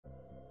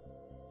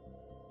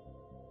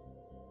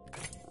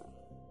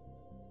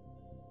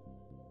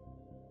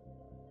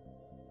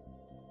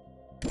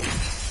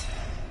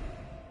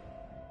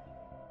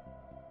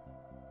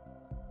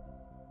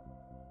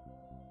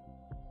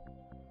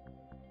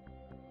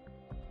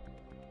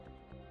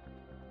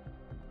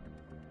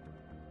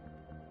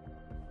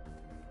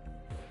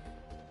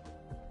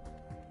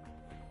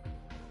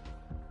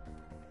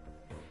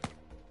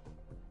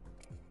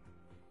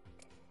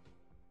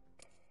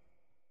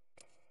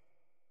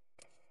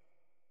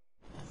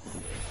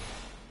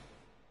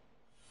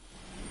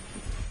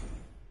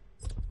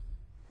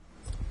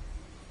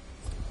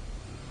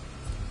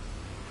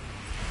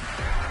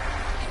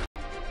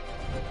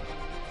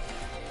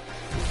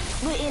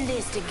in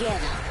this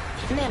together.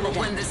 Never We'll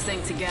done. win this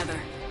thing together.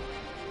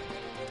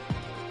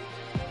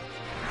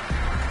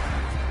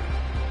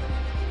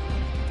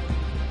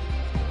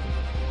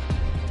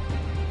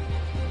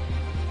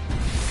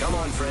 Come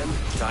on, friend.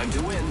 Time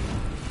to win.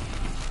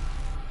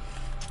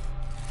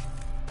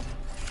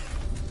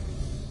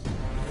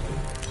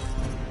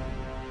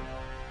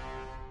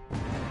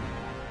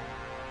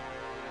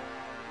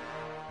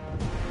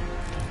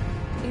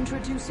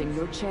 Introducing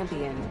your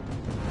champion.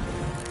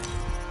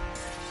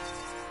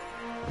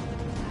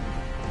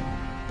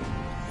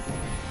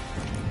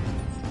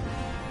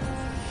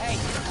 Hey,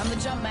 I'm the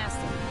jump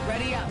master.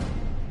 Ready up.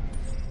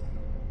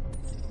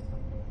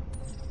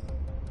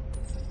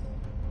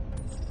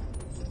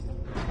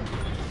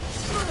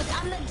 Good,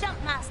 I'm the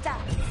jump master.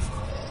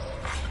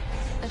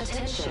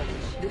 Attention,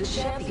 the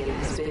champion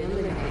has been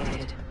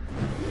eliminated.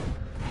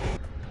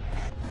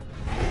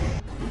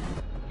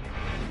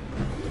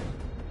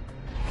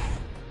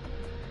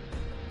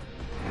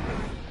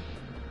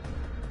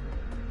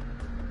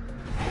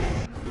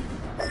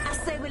 I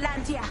say we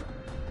land here.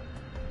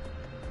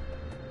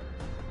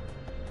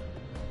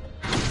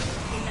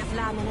 Enough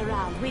lambing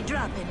around. We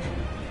dropping.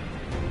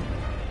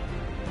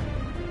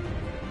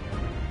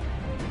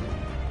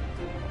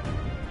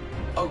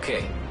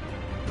 Okay.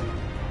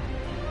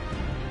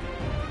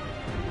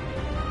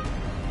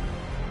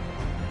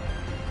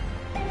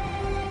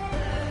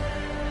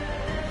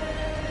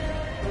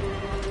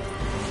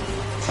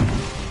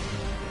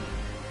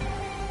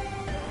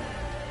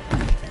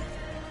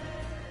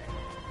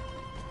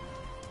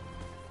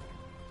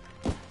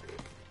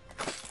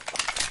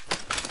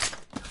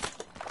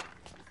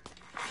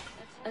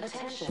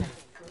 Attention,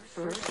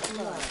 first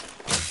blood.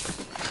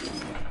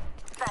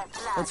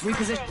 Let's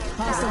reposition.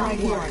 Hostile right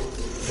here.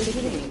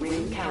 Beginning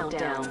ring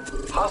countdown.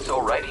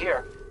 Hostile right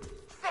here.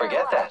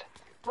 Forget that.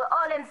 We're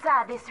all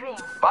inside this ring.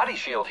 Body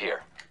shield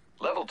here.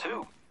 Level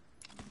 2.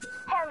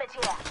 Helmet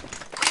here.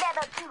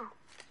 Level 2.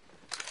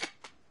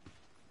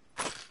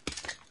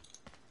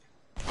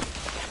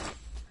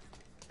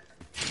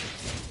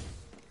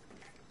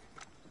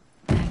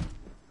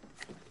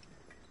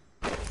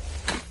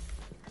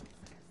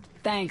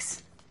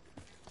 Thanks.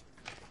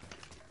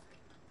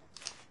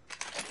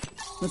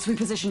 Let's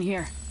reposition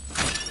here.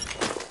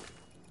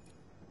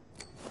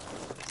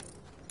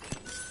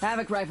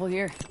 Havoc rifle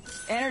here.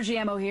 Energy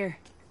ammo here.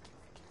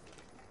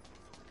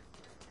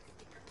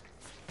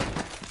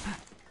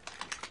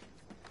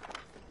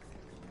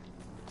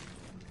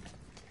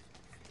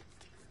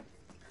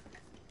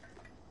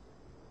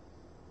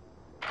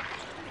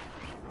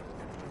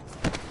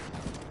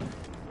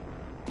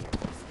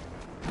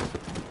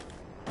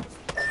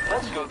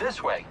 Let's go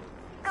this way.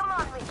 Come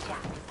on, Richard.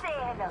 Say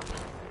hello.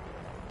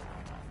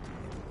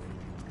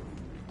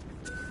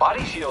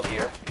 Body shield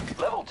here.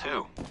 Level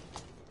 2.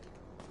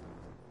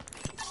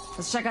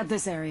 Let's check out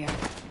this area.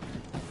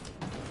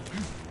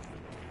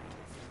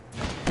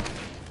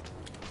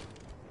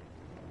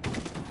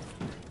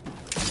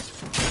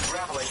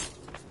 Grappling.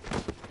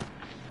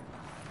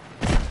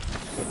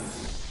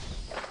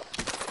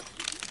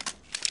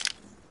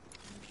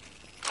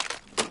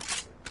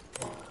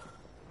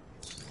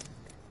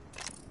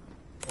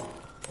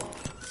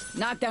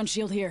 Knockdown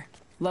shield here.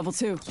 Level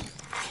 2.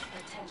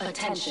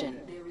 Attention,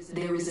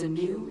 there is a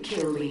new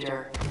kill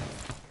leader.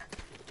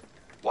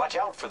 Watch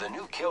out for the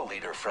new kill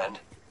leader, friend.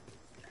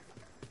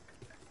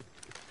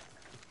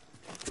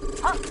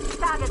 Oh,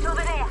 target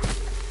over there.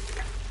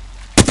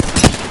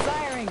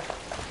 Firing!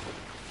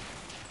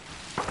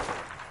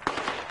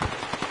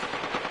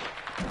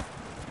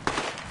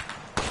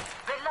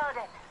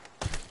 Reloading.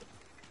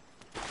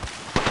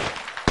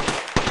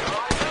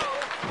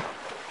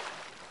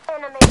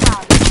 Enemy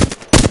down.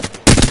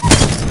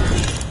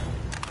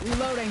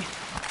 Reloading.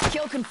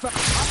 Kill confirmed.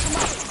 Off the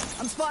mark.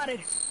 I'm spotted.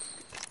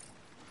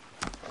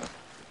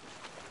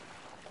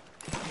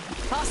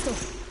 Hostile.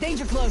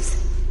 Danger close.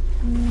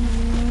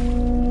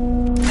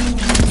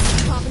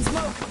 Popping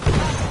smoke.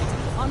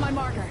 Contact. On my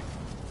marker.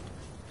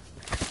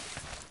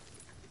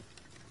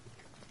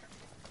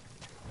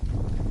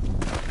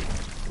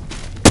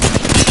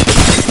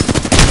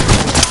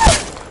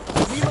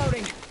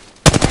 Reloading.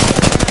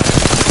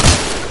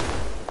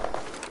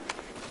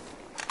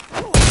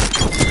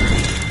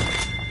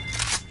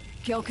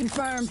 Kill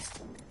confirmed.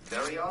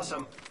 Very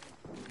awesome.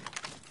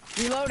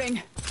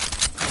 Reloading.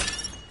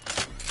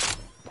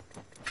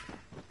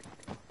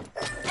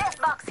 Death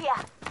box here.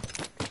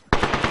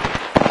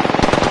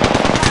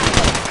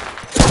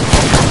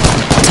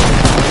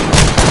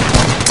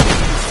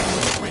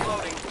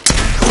 Reloading.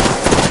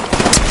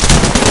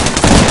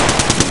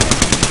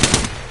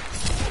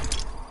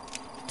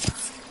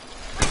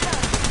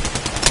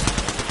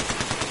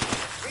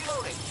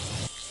 Reloading.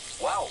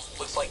 Wow,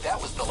 looks like that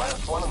was the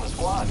last one in the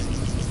squad.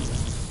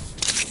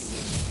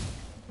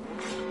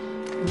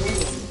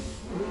 Ring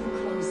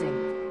closing.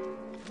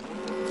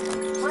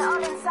 We're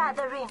all inside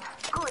the ring.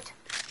 Good.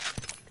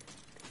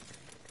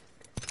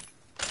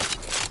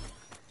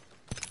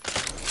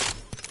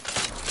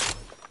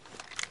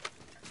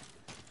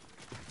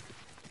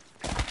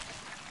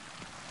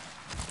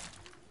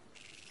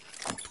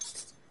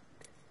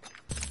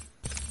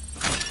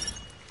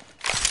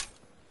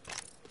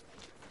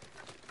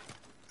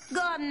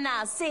 Come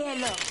now, say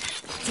hello.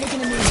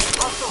 Taking a minute.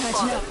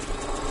 Catching up.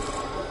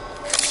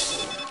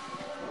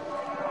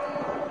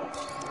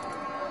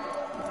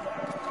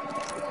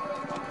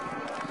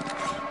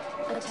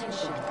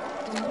 Attention.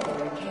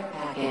 Delivering care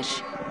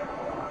package.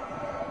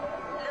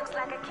 Looks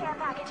like a care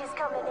package is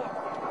coming in.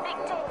 Big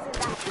things in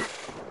that.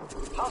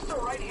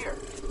 Hostile right here.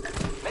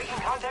 Making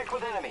contact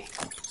with enemy.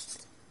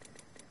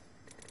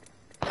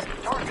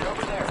 Target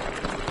over there.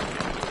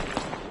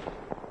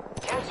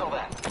 Cancel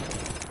that.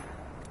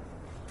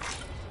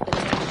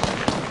 Attention.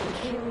 The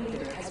kill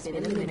leader has been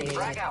eliminated.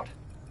 Drag out.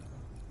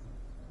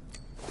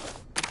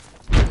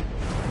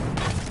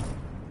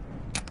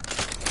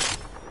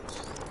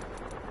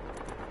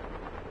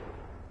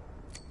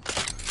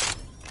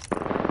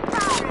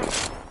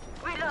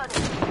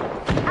 Reloading.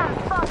 I'm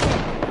spotted.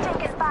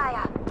 Taking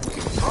fire.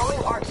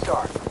 Throwing Arc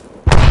Star.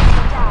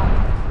 Down.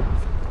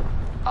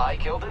 I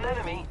killed an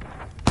enemy.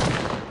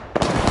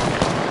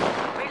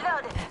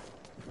 Reloaded.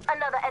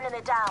 Another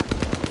enemy down.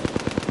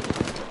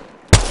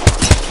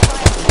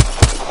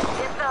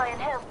 Deploying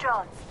health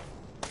drones.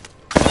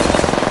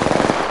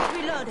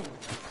 Reloading.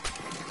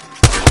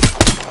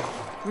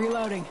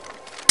 Reloading.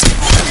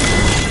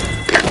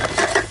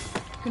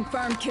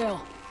 Confirmed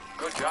kill.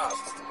 Good job.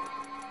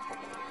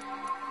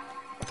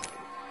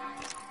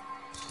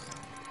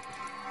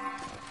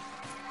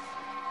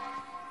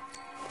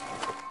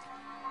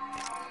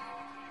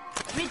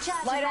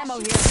 Recharge. Light ammo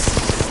here.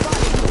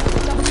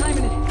 Spotted. Double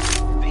timing it.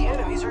 The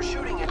enemies are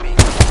shooting at me.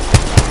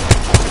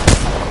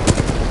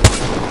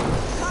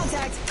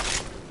 Contact.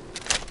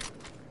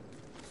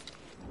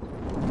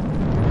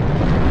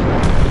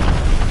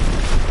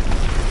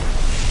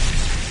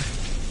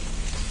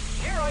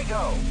 Here I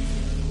go.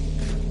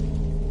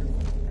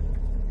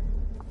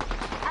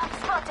 I'm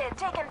spotted.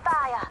 Taking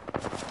fire.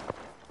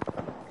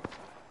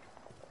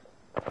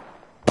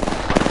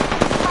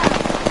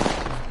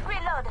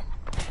 Reloading.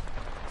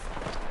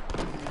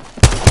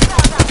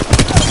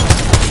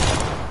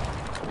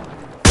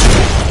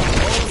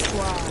 Whole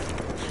squad.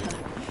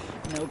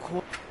 No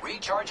qu.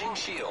 Recharging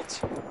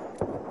shields.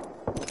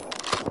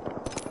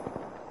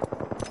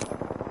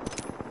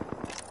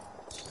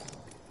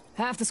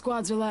 Half the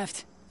squads are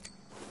left.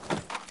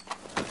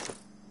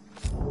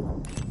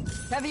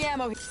 Heavy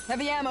ammo.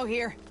 Heavy ammo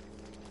here.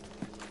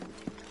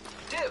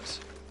 Dibs.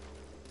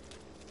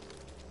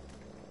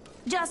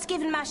 Just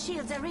giving my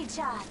shields a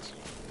recharge.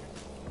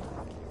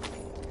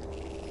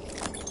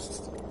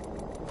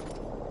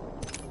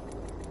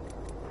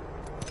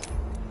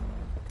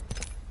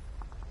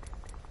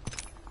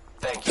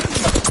 Thank you.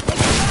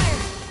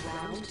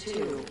 Round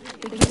 2.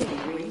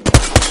 Beginning ring.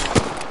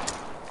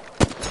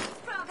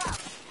 Frog out.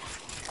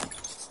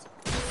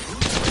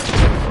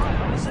 Fly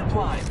on the zip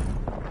line.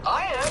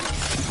 I am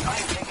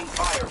taking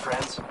fire,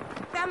 friends.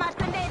 Grab my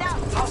grenade out.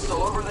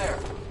 Hostile over there.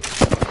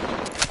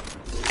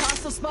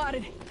 Hostile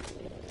spotted.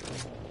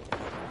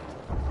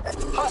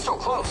 Hostile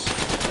close.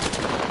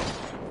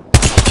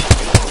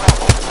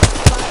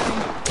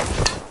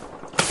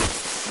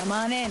 Come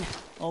on in.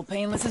 Old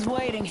Painless is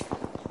waiting.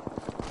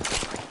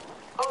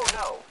 Oh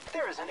no,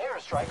 there is an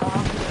airstrike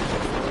on.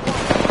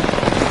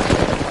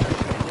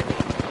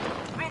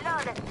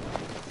 Reloading.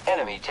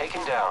 Enemy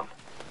taken down.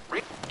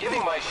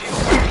 Giving my shield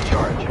a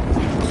recharge.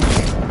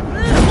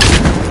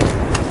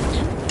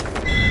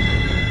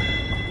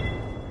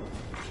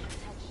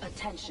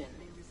 Attention.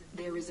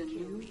 There is a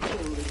new kill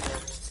leader.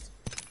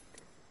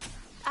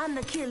 I'm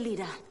the kill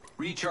leader.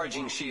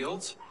 Recharging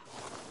shields.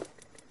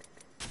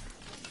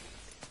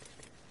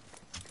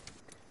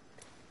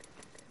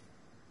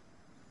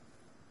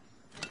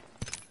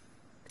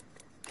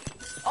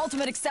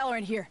 Ultimate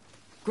accelerant here.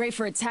 Great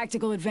for a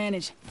tactical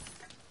advantage.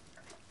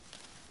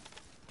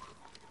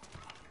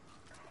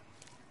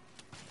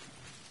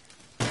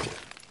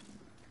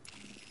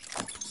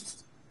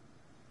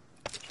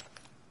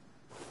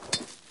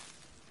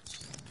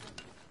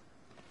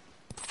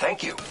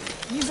 Thank you.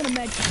 Using a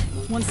med kit.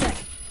 1 sec.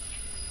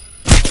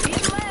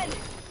 Need lead.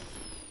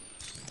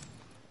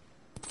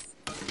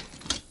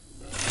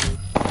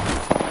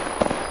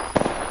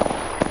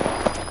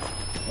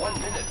 One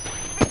minute.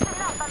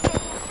 Listen up, I'm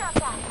getting shot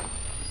at.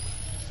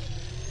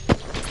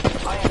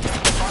 I am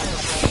taking fire,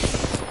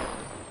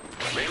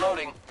 friends.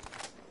 Reloading.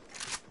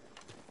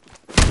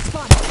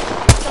 Spotted.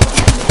 Double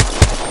timing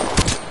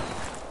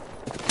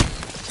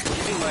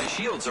Giving my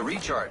shields a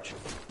recharge. it.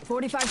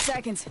 45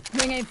 seconds.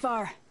 Ring ain't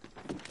far.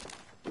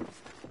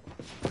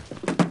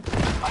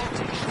 I am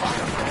taking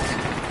fire, friends.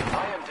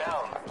 I am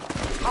down.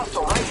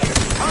 Hostile right here.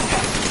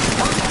 Contact.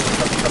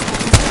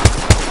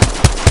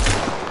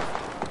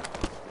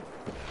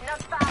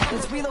 Not far.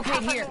 Let's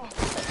relocate here.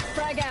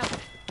 Frag out.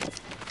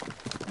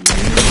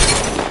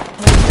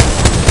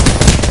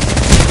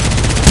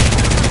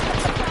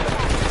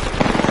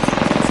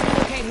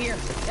 Relocate here.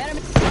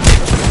 Enemy.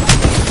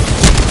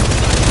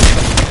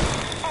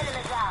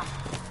 Enemy down.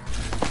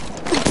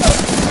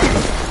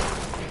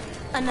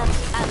 Another.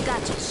 I've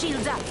got you.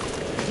 Shields up.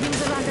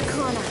 Rings around the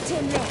corner.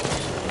 10 left.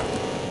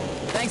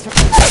 Thanks for.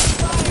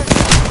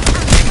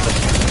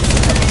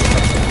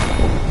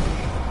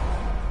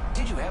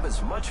 Did you have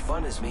as much fun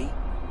fun as me.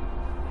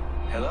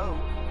 Hello?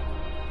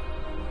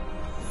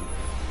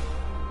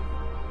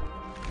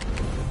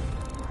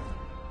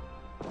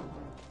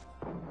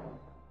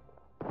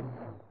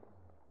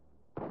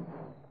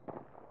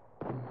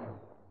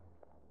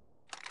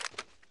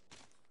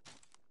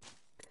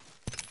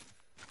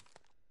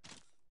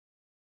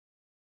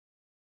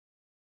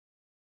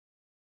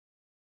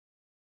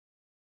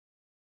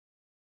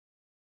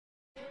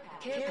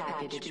 Care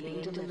package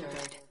being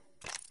delivered.